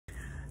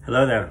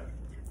Hello there.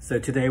 So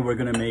today we're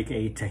going to make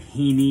a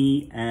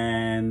tahini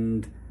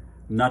and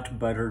nut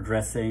butter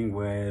dressing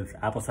with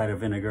apple cider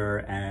vinegar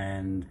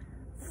and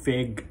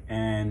fig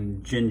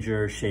and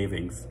ginger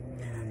shavings.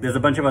 There's a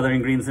bunch of other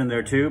ingredients in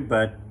there too,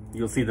 but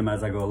you'll see them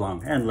as I go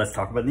along. And let's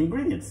talk about the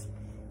ingredients.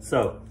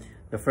 So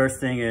the first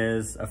thing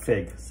is a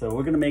fig. So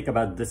we're going to make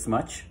about this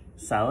much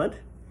salad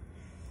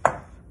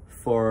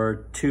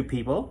for 2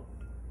 people,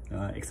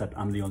 except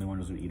I'm the only one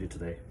who's going to eat it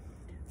today.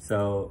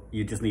 So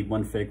you just need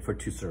 1 fig for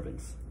 2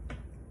 servings.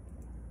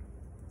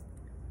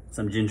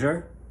 Some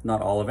ginger,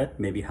 not all of it,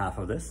 maybe half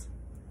of this.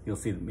 You'll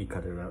see me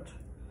cut it out.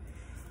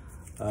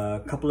 A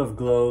couple of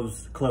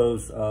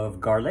cloves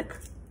of garlic.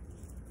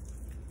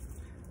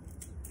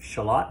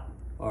 Shallot,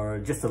 or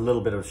just a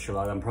little bit of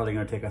shallot. I'm probably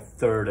gonna take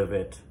 1/3 of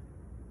it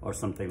or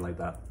something like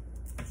that.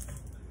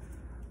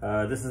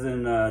 This is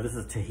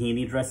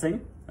tahini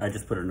dressing. I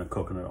just put it in a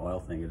coconut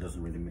oil thing. It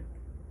doesn't really make,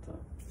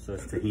 so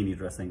it's tahini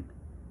dressing.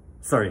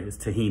 Sorry, it's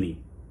tahini.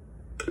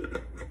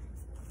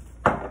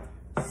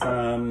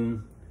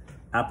 Some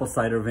apple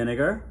cider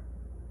vinegar.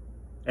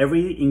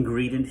 Every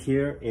ingredient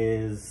here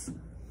is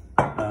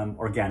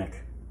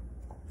organic.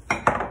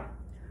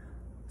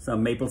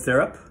 Some maple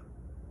syrup,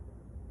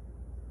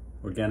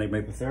 organic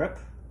maple syrup.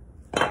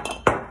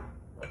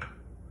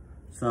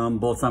 Some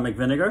balsamic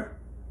vinegar.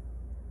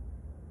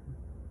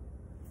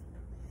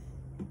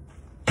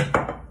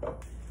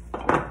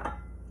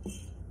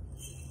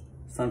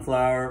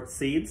 Sunflower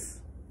seeds.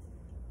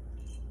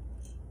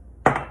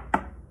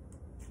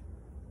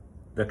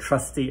 The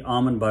trusty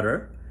almond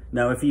butter.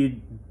 Now, if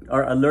you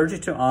are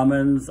allergic to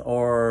almonds,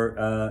 or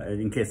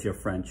in case you're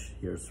French,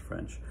 here's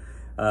French.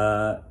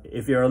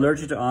 If you're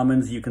allergic to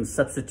almonds, you can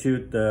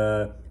substitute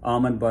the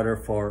almond butter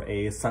for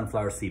a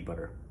sunflower seed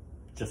butter.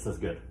 Just as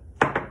good.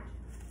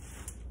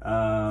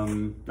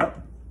 Oh,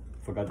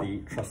 forgot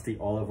the trusty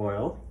olive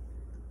oil.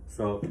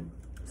 So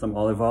some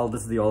olive oil.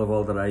 This is the olive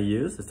oil that I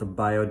use. It's a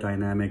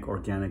biodynamic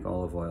organic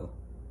olive oil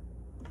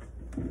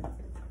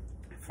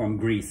from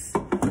Greece.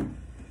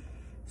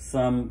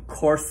 Some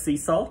coarse sea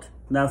salt.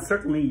 Now,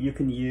 certainly you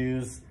can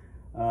use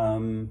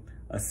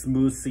a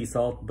smooth sea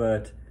salt,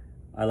 but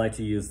I like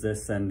to use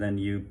this, and then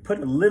you put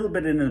a little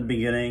bit in the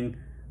beginning,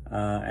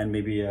 and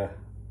maybe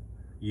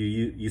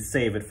you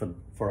save it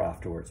for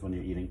afterwards when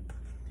you're eating.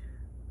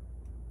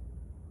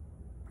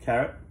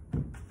 Carrot,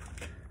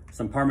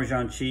 some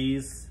Parmesan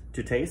cheese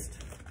to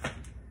taste,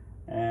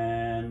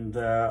 and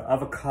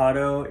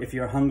avocado. If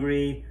you're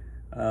hungry,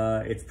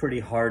 it's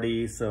pretty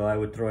hearty, so I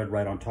would throw it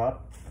right on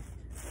top.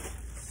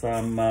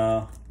 Some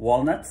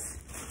walnuts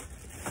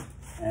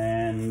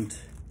and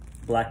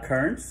black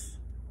currants.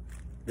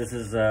 This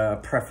is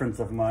a preference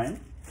of mine.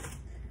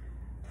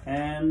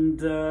 And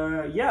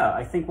yeah,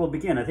 I think we'll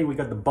begin. I think we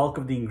got the bulk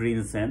of the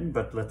ingredients in,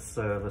 but let's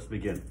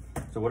begin.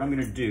 So what I'm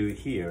gonna do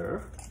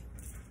here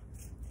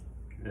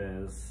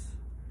is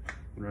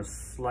I'm gonna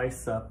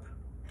slice up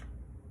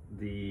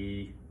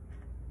the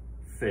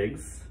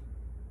figs,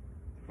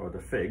 or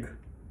the fig,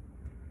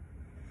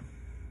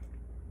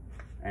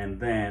 and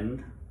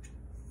then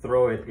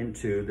throw it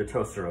into the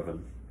toaster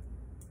oven.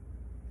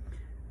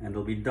 And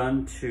it'll be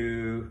done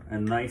to a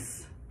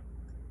nice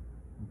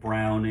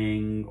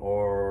browning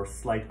or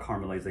slight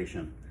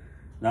caramelization.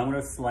 Now I'm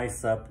gonna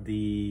slice up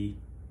the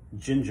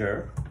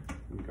ginger.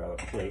 Let me grab a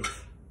plate.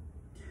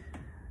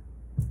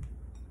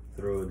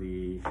 Throw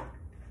the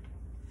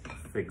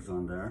figs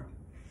on there,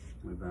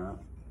 like that.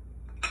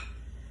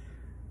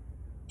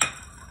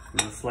 I'm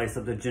gonna slice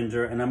up the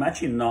ginger, and I'm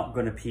actually not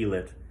gonna peel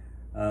it.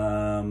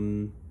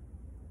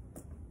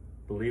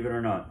 Believe it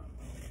or not.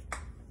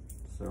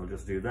 So I'll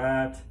just do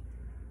that.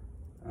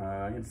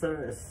 Instead of,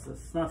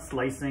 it's not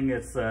slicing,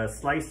 it's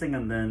slicing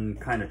and then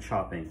kind of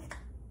chopping.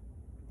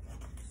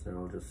 So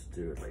I'll just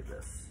do it like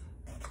this.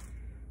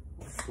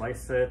 We'll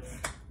slice it,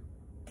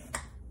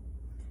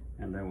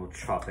 and then we'll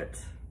chop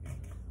it.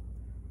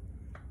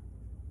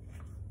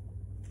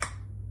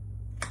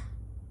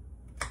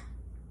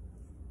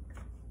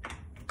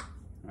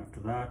 After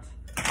that,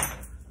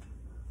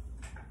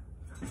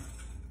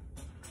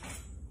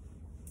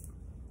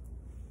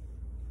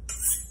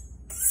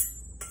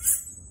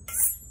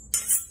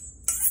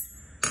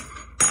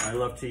 I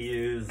love to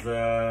use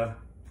a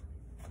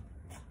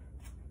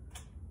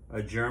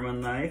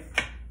German knife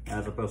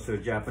as opposed to a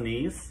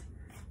Japanese.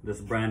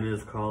 This brand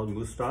is called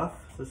Mustaf,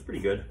 so it's pretty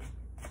good.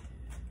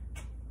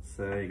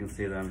 So you can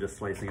see that I'm just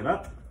slicing it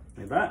up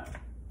like that.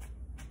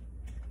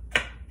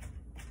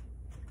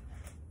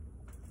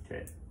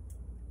 Okay.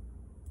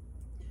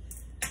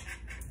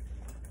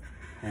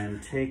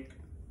 And take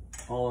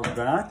all of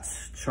that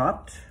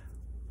chopped,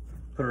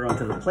 put it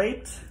onto the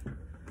plate.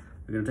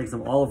 We're gonna take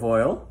some olive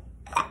oil.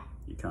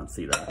 You can't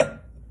see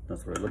that.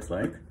 That's what it looks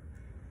like.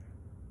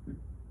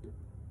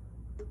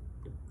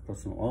 Put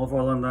some olive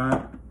oil on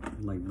that,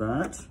 like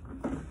that.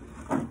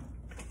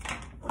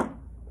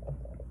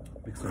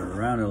 Mix it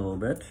around a little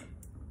bit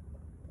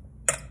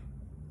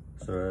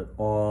so that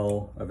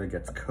all of it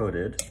gets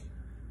coated.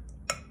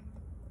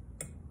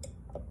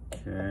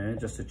 Okay,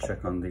 just to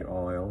check on the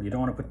oil. You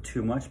don't want to put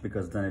too much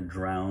because then it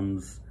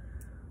drowns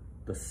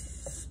the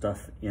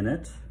stuff in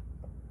it.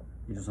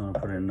 You just want to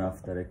put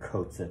enough that it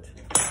coats it.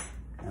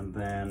 And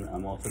then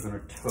I'm also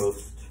going to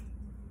toast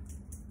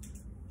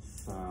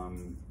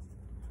some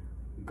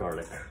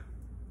garlic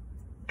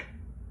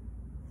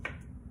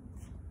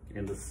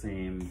in the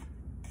same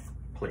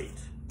plate.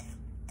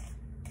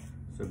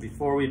 So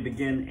before we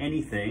begin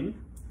anything,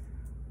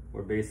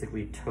 we're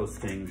basically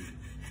toasting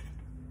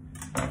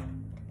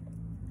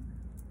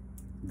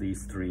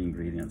these 3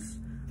 ingredients.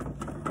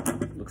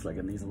 Looks like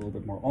it needs a little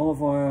bit more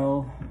olive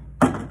oil,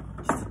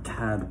 just a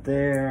tad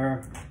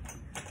there.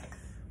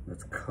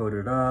 Let's coat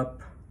it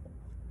up.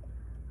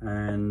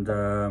 And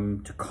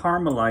to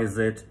caramelize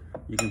it,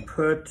 you can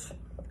put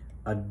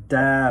a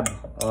dab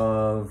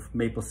of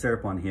maple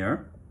syrup on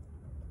here.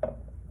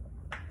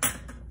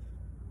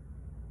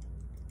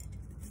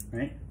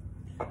 Right?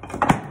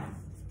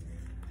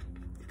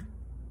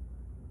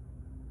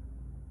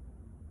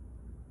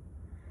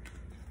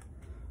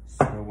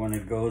 So when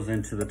it goes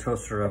into the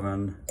toaster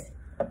oven,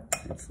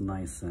 it's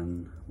nice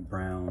and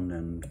browned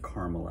and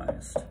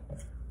caramelized.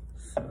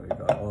 So you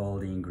got all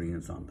the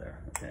ingredients on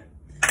there. Okay,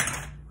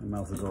 my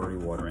mouth is already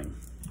watering.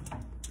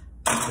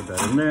 Put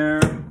that in there.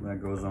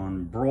 That goes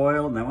on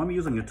broil. Now I'm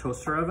using a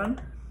toaster oven.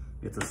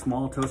 It's a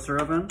small toaster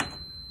oven.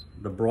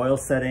 The broil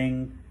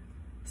setting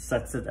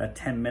sets it at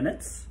 10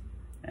 minutes.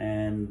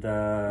 And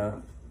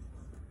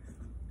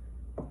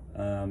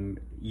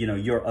you know,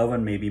 your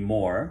oven may be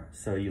more,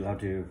 so you'll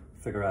have to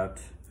figure out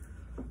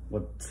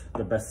what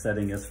the best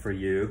setting is for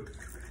you.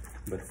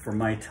 But for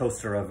my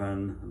toaster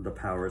oven, the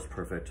power is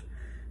perfect.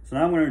 So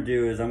now what I'm going to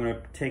do is I'm going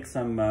to take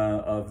some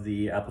of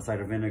the apple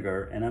cider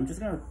vinegar, and I'm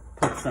just going to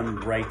put some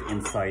right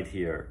inside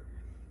here.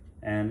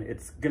 And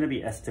it's going to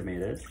be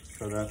estimated,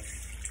 so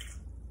that's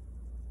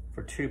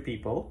for 2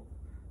 people.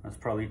 That's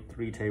probably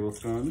 3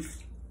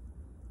 tablespoons.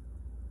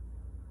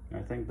 I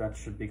think that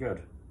should be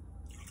good.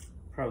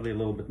 Probably a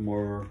little bit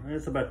more.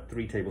 It's about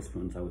 3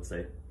 tablespoons, I would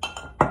say.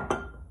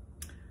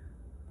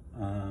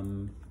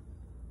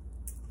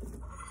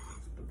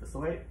 Put this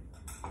away.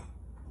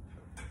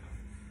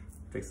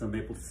 Take some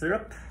maple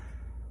syrup.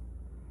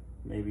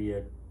 Maybe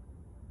a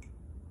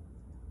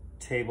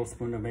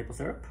tablespoon of maple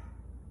syrup.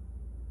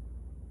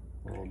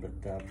 A little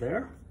bit dab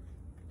there.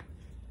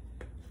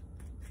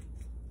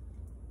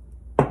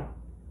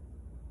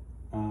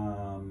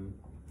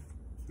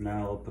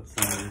 Now I'll put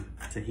some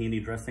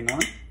tahini dressing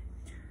on,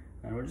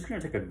 and we're just going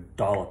to take a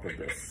dollop of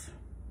this,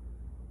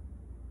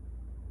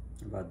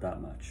 about that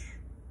much.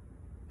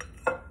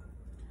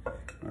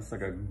 That's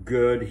like a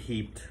good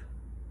heaped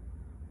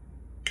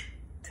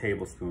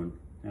tablespoon,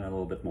 and a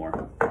little bit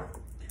more.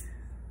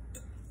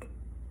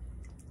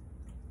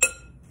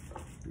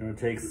 I'm going to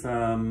take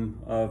some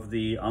of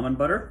the almond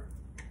butter,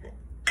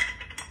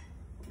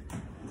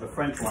 the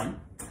French one,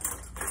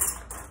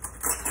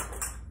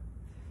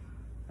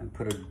 and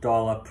put a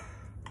dollop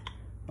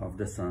of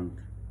this on.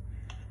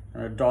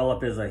 And a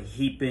dollop is a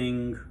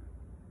heaping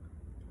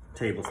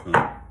tablespoon.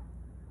 I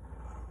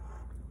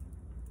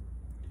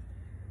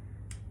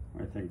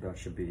think that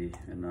should be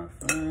enough.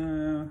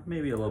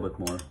 Maybe a little bit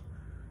more.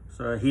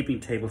 So a heaping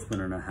tablespoon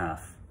and a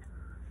half.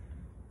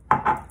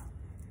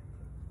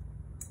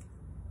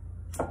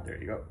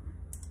 There you go.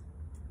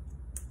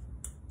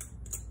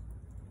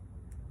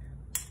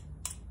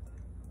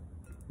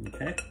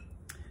 Okay,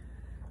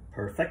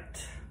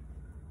 perfect.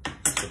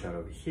 Put that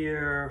over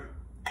here.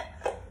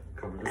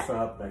 Cover this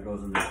up. That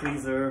goes in the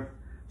freezer.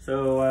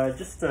 So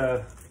just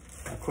a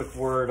quick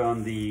word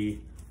on the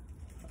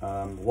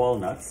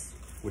walnuts,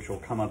 which will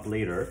come up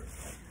later.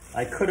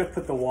 I could have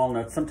put the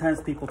walnuts. Sometimes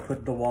people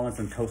put the walnuts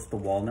and toast the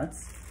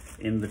walnuts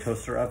in the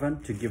toaster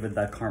oven to give it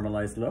that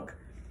caramelized look.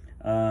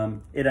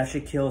 It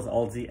actually kills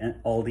all the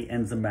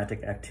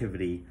enzymatic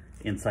activity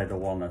inside the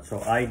walnuts.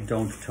 So I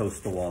don't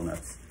toast the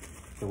walnuts.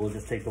 So we'll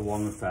just take the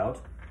walnuts out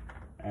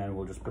and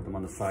we'll just put them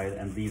on the side,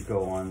 and these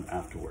go on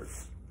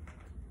afterwards.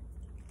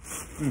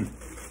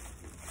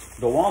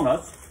 The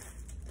walnuts,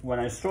 when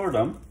I stored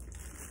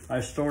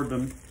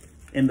them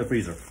in the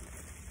freezer.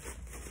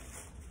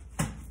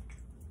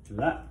 Do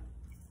that.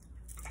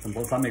 Some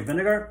balsamic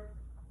vinegar.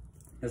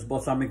 This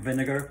balsamic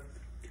vinegar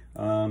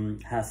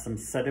has some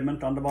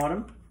sediment on the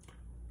bottom.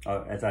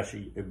 It's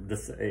actually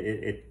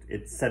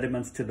it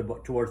sediments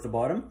towards the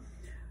bottom.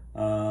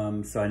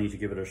 So I need to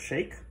give it a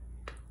shake,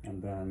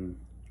 and then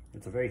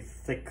it's a very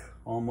thick,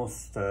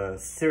 almost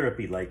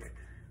syrupy like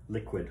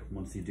liquid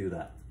once you do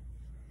that.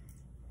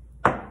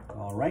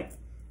 All right,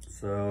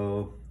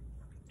 so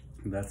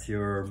that's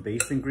your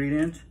base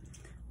ingredient.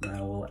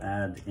 Now we'll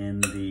add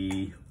in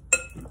the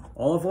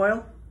olive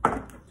oil.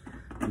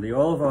 And the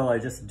olive oil I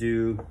just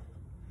do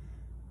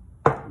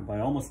by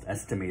almost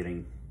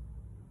estimating.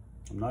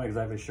 I'm not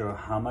exactly sure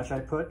how much I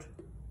put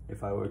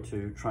if I were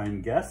to try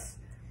and guess.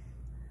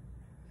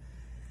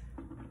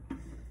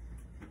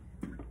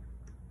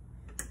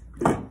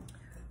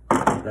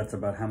 That's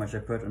about how much I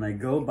put, and I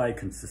go by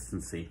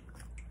consistency.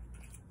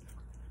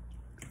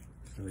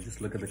 So just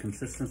look at the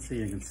consistency.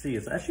 You can see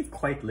it's actually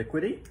quite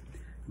liquidy,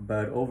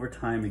 but over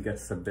time it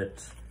gets a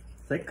bit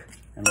thick,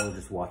 and we'll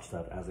just watch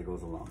that as it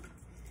goes along.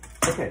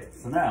 Okay,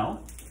 so now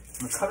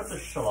I'm gonna cut up the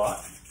shallot,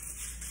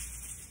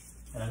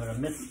 and I'm gonna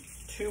mix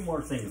 2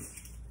 more things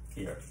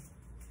here.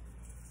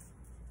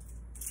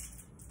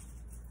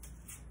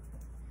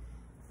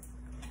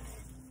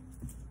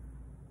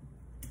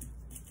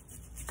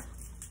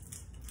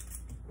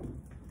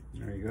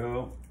 There you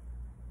go.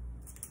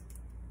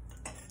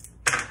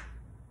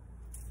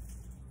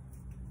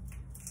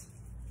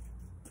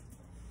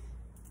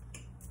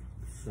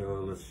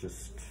 So let's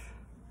just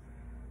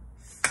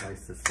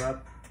slice this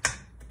up.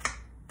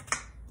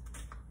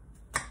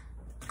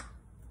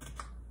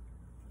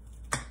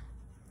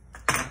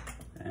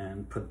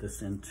 And put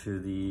this into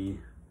the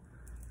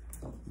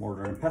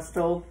mortar and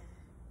pestle.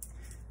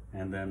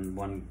 And then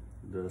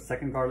the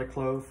second garlic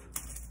clove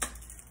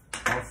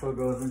also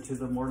goes into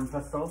the mortar and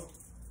pestle.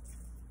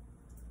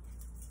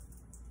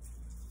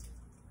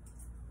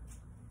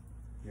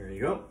 There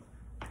you go.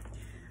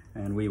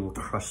 And we will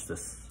crush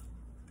this.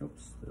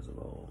 Oops, there's a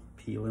little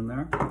peel in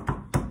there.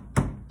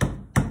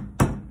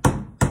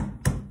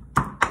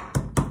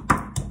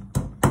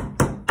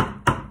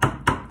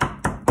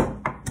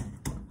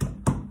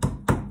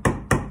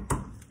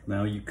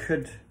 Now you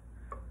could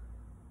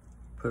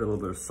put a little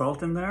bit of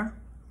salt in there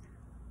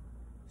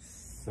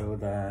so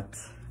that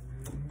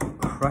you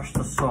crush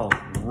the salt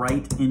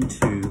right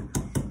into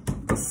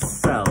the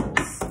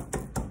cells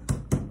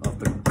of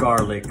the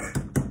garlic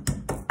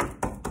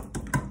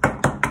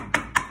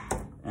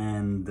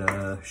and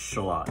the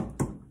shallot.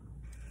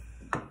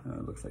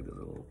 It looks like there's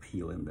a little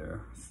peel in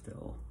there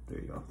still. There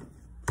you go.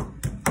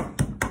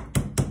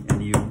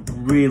 And you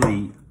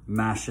really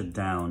mash it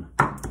down.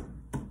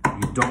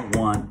 You don't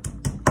want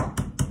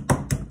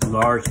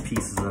large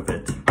pieces of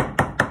it.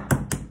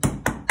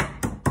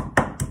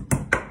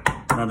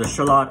 Now the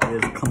shallot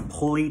is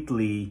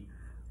completely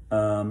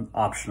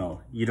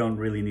optional. You don't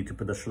really need to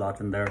put the shallot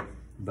in there,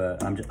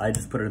 but I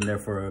just put it in there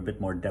for a bit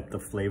more depth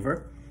of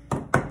flavor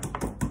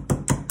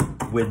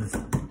with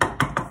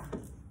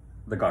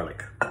the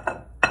garlic.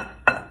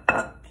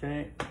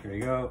 Okay, here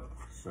you go.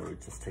 So we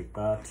just take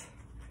that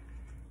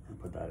and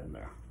put that in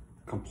there.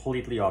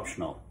 Completely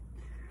optional.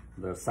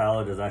 The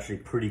salad is actually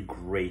pretty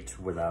great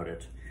without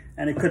it.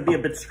 And it could be a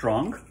bit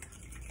strong,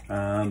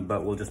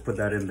 but we'll just put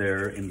that in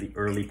there in the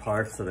early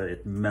part so that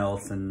it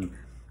melts and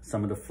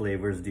some of the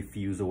flavors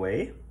diffuse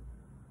away.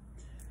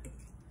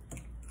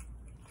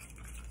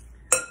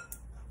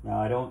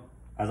 Now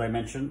as I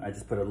mentioned, I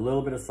just put a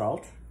little bit of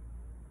salt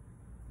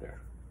there.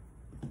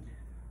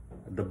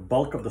 The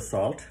bulk of the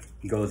salt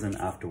goes in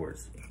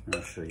afterwards, and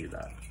I'll show you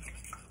that.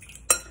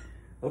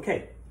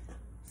 Okay,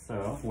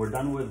 so we're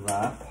done with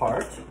that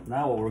part.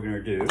 Now what we're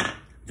gonna do,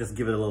 just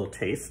give it a little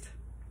taste.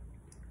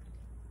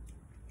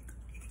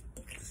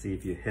 See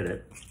if you hit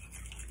it,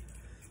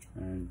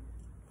 and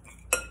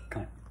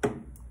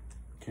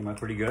came out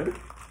pretty good.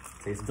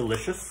 Tastes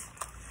delicious.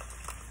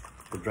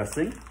 The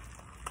dressing,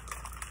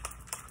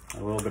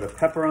 a little bit of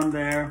pepper on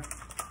there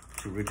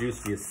to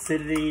reduce the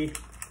acidity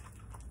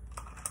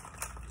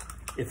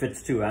if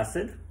it's too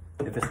acid.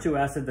 If it's too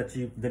acid,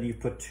 then you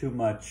put too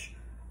much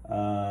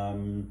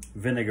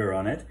vinegar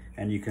on it,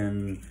 and you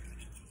can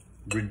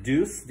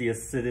reduce the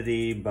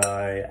acidity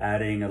by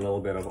adding a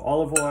little bit of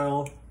olive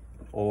oil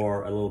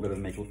or a little bit of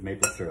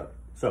maple syrup.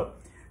 So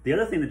the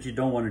other thing that you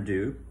don't want to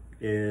do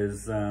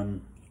is,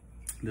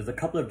 there's a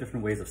couple of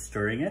different ways of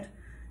stirring it.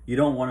 You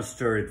don't want to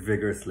stir it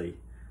vigorously.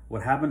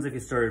 What happens if you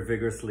stir it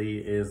vigorously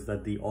is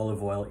that the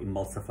olive oil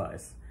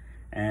emulsifies,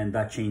 and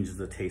that changes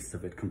the taste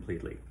of it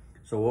completely.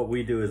 So what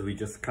we do is we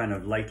just kind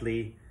of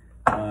lightly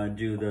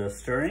do the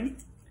stirring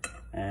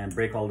and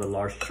break all the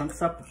large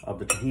chunks up of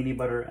the tahini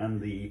butter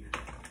and the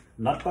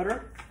nut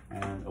butter,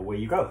 and away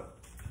you go.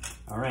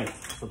 All right,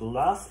 so the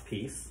last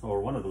piece,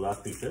 or one of the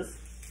last pieces,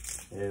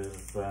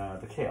 is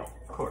the kale,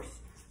 of course.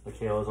 The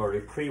kale is already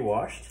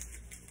pre-washed.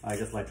 I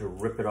just like to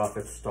rip it off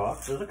its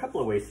stalk. There's a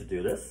couple of ways to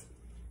do this.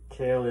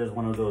 Kale is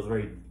one of those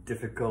very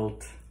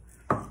difficult,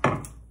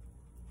 I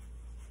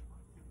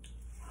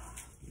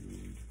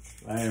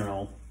don't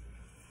know,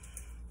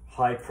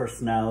 high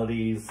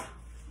personalities.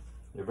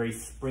 They're very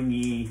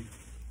springy.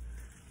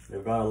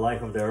 They've got a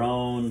life of their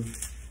own.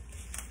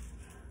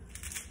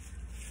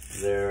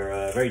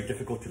 They're very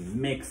difficult to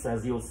mix,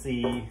 as you'll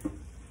see.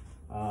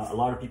 A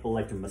lot of people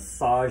like to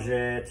massage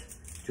it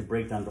to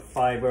break down the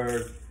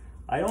fibers.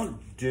 I don't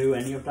do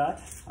any of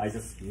that. I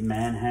just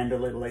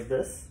manhandle it like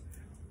this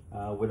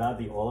without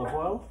the olive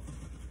oil.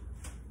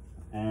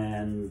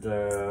 And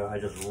I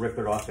just rip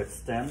it off its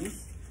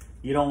stems.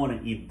 You don't want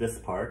to eat this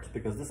part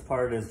because this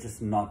part is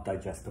just not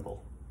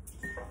digestible.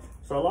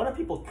 So a lot of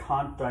people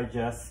can't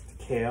digest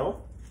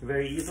kale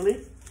very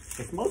easily.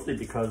 It's mostly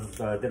because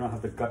they don't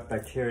have the gut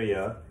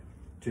bacteria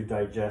to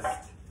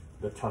digest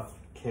the tough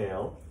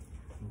kale.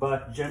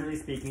 But generally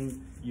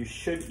speaking, you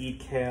should eat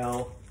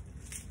kale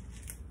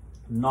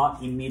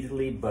not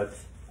immediately, but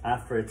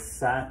after it's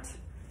sat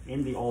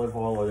in the olive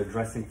oil or the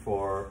dressing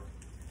for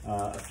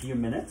a few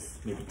minutes,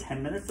 maybe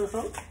 10 minutes or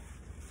so,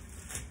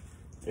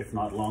 if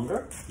not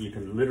longer. You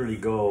can literally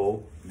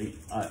go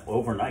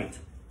overnight.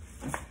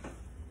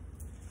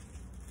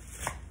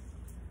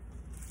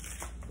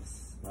 Just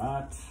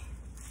that.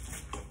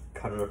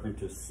 Cut it up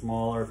into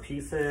smaller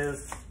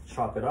pieces,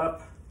 chop it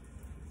up.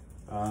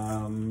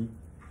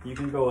 You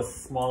can go as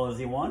small as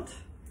you want.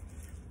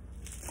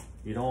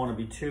 You don't want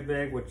to be too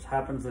big. What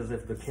happens is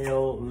if the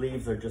kale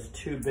leaves are just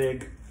too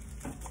big,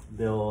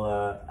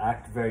 they'll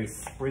act very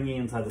springy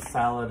inside the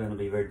salad and it'll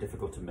be very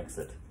difficult to mix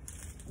it.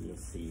 And you'll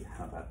see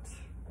how that,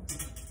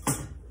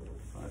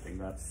 I think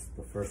that's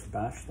the first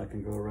batch that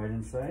can go right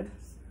inside.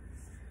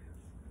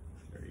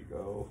 There you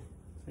go.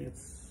 See,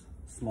 it's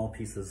small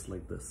pieces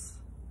like this.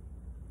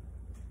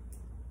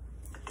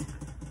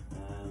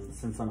 And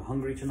since I'm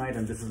hungry tonight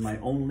and this is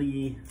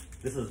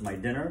my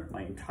dinner,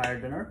 my entire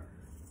dinner,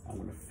 I'm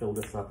gonna fill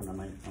this up and I'm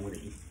gonna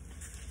eat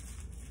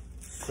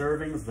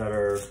servings that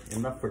are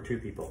enough for 2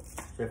 people.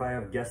 So if I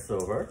have guests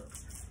over,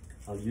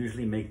 I'll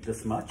usually make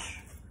this much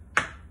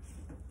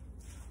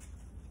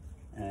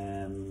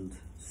and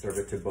serve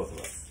it to both of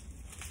us.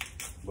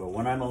 But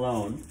when I'm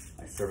alone,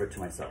 I serve it to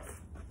myself.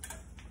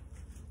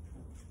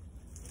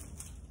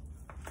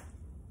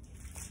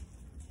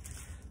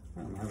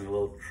 I'm having a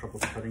little trouble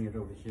cutting it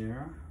over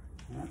here.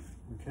 Yeah,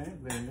 okay,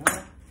 there you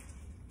go.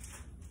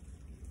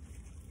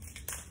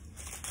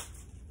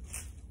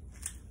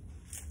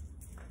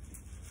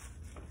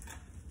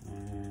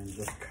 And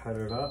just cut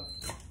it up.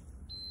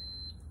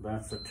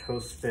 That's a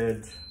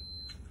toasted.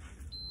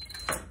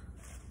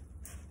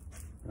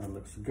 That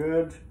looks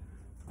good.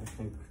 I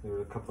think there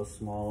are a couple of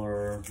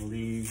smaller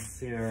leaves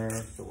here,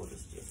 so we'll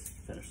just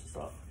finish this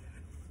off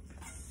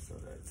so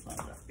that it's not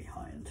left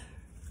behind.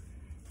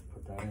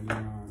 Put that in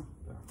there.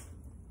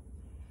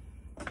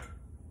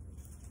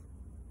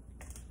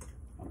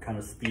 I'm kind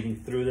of speeding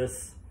through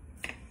this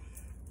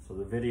so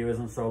the video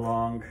isn't so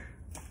long.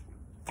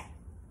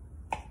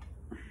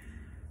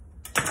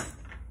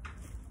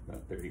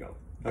 There you go.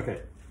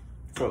 Okay,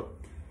 so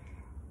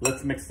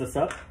let's mix this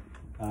up.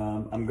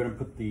 I'm gonna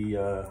put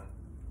the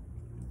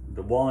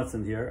walnuts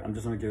in here. I'm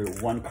just gonna give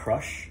it 1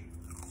 crush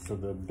so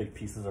the big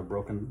pieces are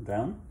broken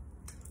down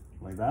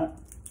like that,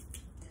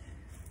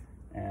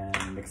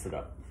 and mix it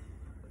up.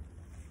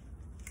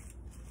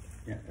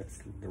 Yeah, it's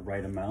the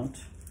right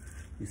amount.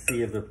 You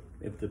see, if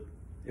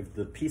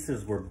the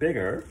pieces were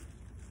bigger,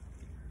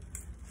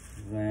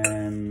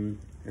 then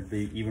it'd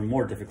be even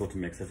more difficult to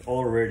mix. It's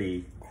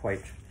already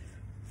quite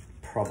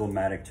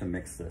problematic to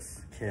mix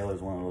this. Kale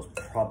is one of those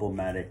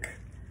problematic,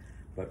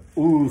 but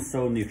ooh,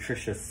 so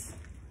nutritious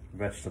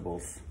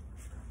vegetables.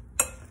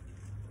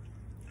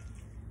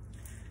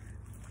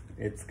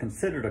 It's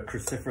considered a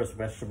cruciferous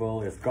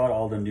vegetable. It's got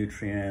all the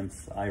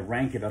nutrients. I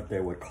rank it up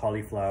there with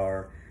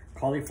cauliflower.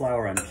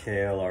 Cauliflower and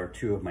kale are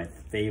 2 of my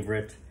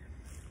favorite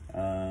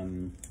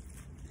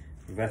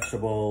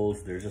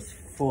vegetables. They're just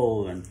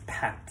full and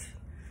packed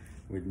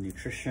with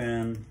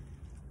nutrition.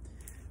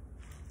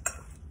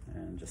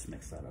 And just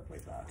mix that up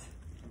like that.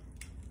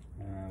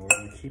 We're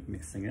gonna keep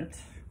mixing it.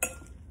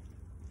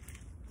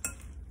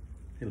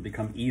 It'll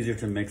become easier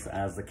to mix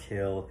as the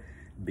kale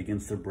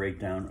begins to break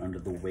down under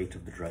the weight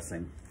of the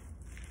dressing.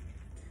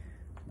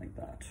 Like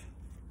that.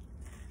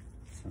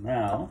 So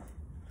now,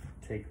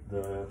 take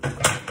the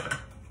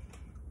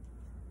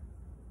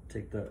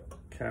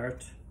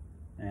carrot,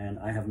 and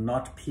I have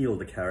not peeled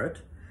the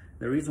carrot.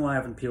 The reason why I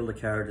haven't peeled the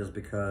carrot is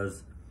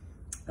because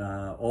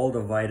all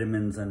the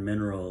vitamins and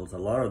minerals, a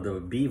lot of the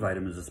B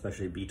vitamins,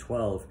 especially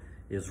B12,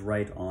 is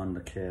right on the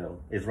carrot.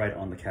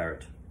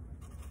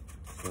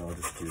 So I'll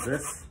just do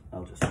this.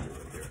 I'll just do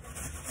it here.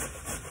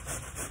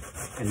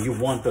 And you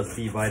want those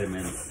B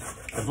vitamins,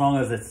 as long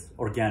as it's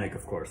organic,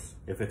 of course.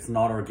 If it's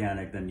not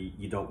organic, then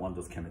you don't want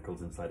those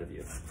chemicals inside of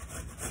you.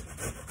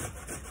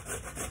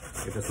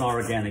 If it's not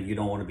organic, you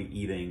don't want to be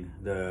eating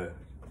the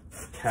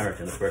carrot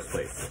in the first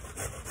place.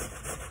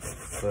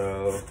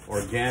 So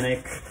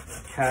organic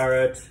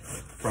carrot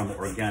from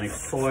organic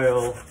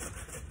soil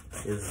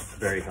is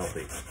very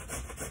healthy.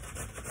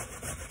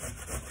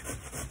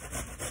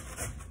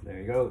 There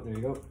you go, there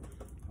you go.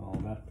 All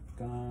that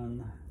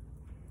done.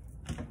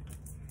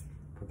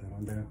 Put that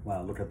on there.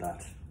 Wow, look at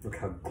that. Look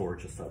how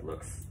gorgeous that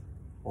looks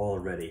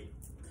already.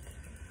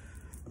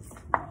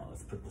 Now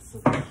let's put this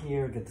over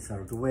here, get this out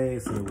of the way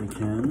so that we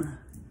can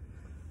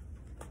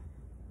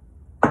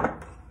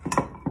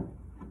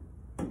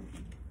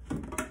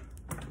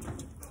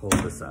pull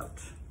this out.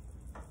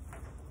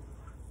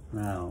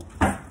 Now,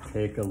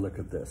 take a look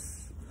at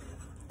this.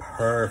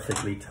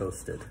 Perfectly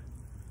toasted.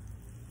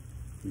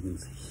 You can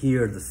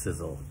hear the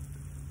sizzle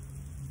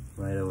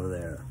right over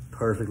there.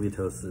 Perfectly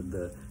toasted.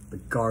 The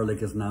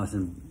garlic is now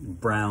in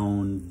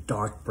brown,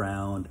 dark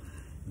brown.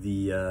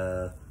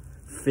 The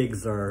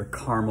figs are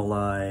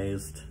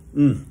caramelized.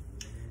 And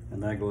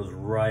that goes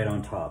right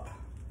on top.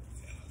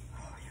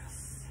 Oh,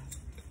 yes.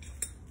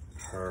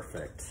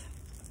 Perfect.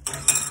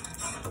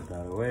 Put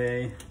that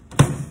away.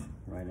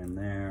 Right in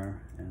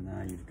there. And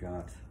now you've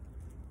got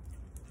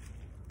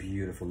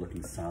beautiful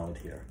looking salad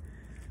here.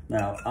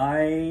 Now,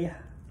 I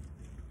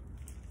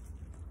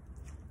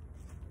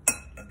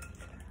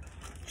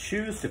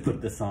choose to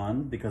put this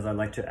on because I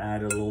like to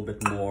add a little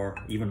bit more,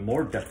 even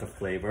more depth of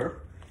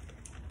flavor.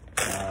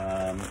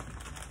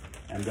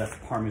 And that's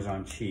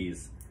Parmesan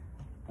cheese.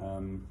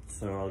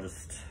 So I'll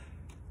just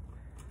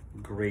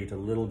grate a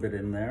little bit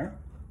in there.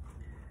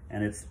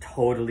 And it's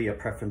totally a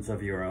preference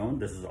of your own.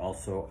 This is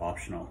also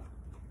optional.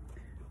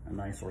 A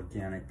nice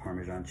organic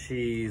Parmesan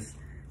cheese.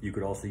 You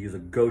could also use a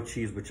goat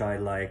cheese, which I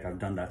like. I've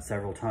done that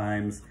several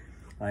times.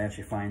 I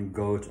actually find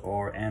goat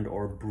or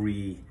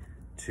brie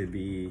to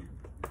be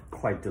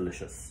quite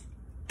delicious.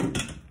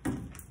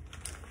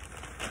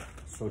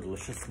 So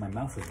delicious, my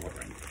mouth is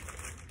watering.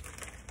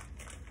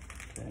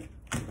 Okay,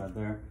 put that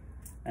there.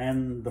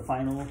 And the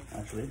final,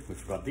 actually,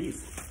 we've got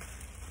these.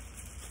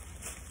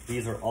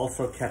 These are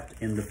also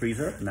kept in the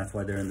freezer, and that's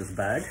why they're in this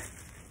bag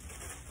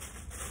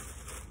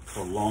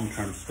for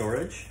long-term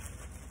storage.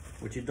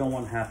 What you don't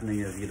want happening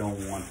is you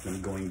don't want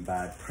them going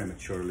bad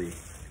prematurely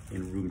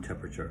in room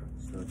temperature.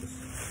 So just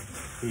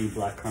 3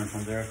 black currants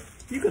on there.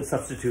 You could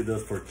substitute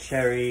those for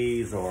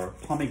cherries or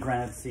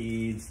pomegranate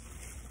seeds,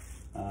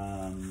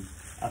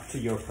 up to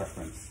your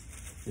preference,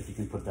 if you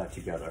can put that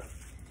together.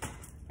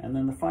 And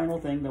then the final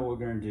thing that we're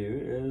going to do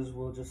is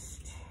we'll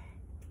just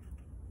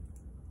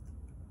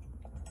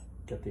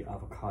get the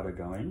avocado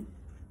going.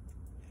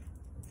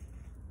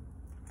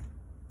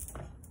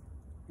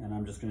 And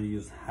I'm just going to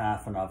use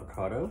half an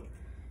avocado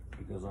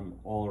because I'm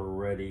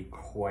already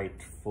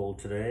quite full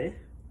today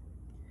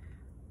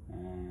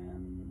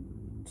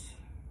and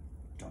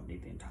don't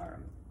need the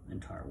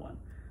entire one.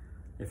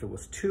 If it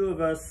was 2 of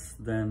us,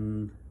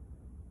 then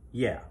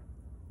yeah,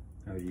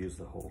 I would use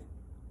the whole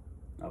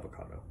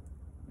avocado.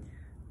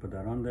 Put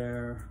that on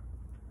there.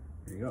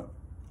 There you go.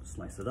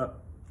 Slice it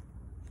up.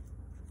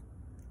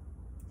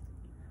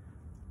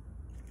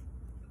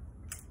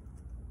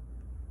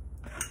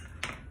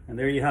 And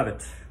there you have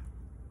it.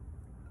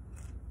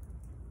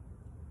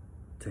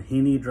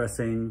 Tahini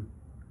dressing,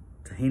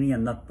 tahini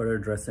and nut butter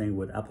dressing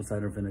with apple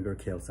cider vinegar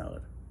kale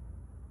salad.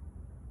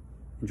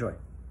 Enjoy.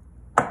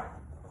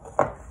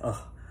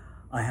 Oh,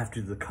 I have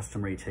to do the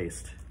customary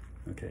taste.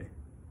 Okay.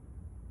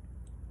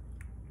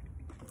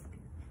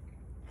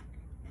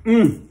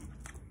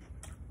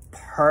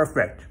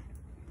 Perfect.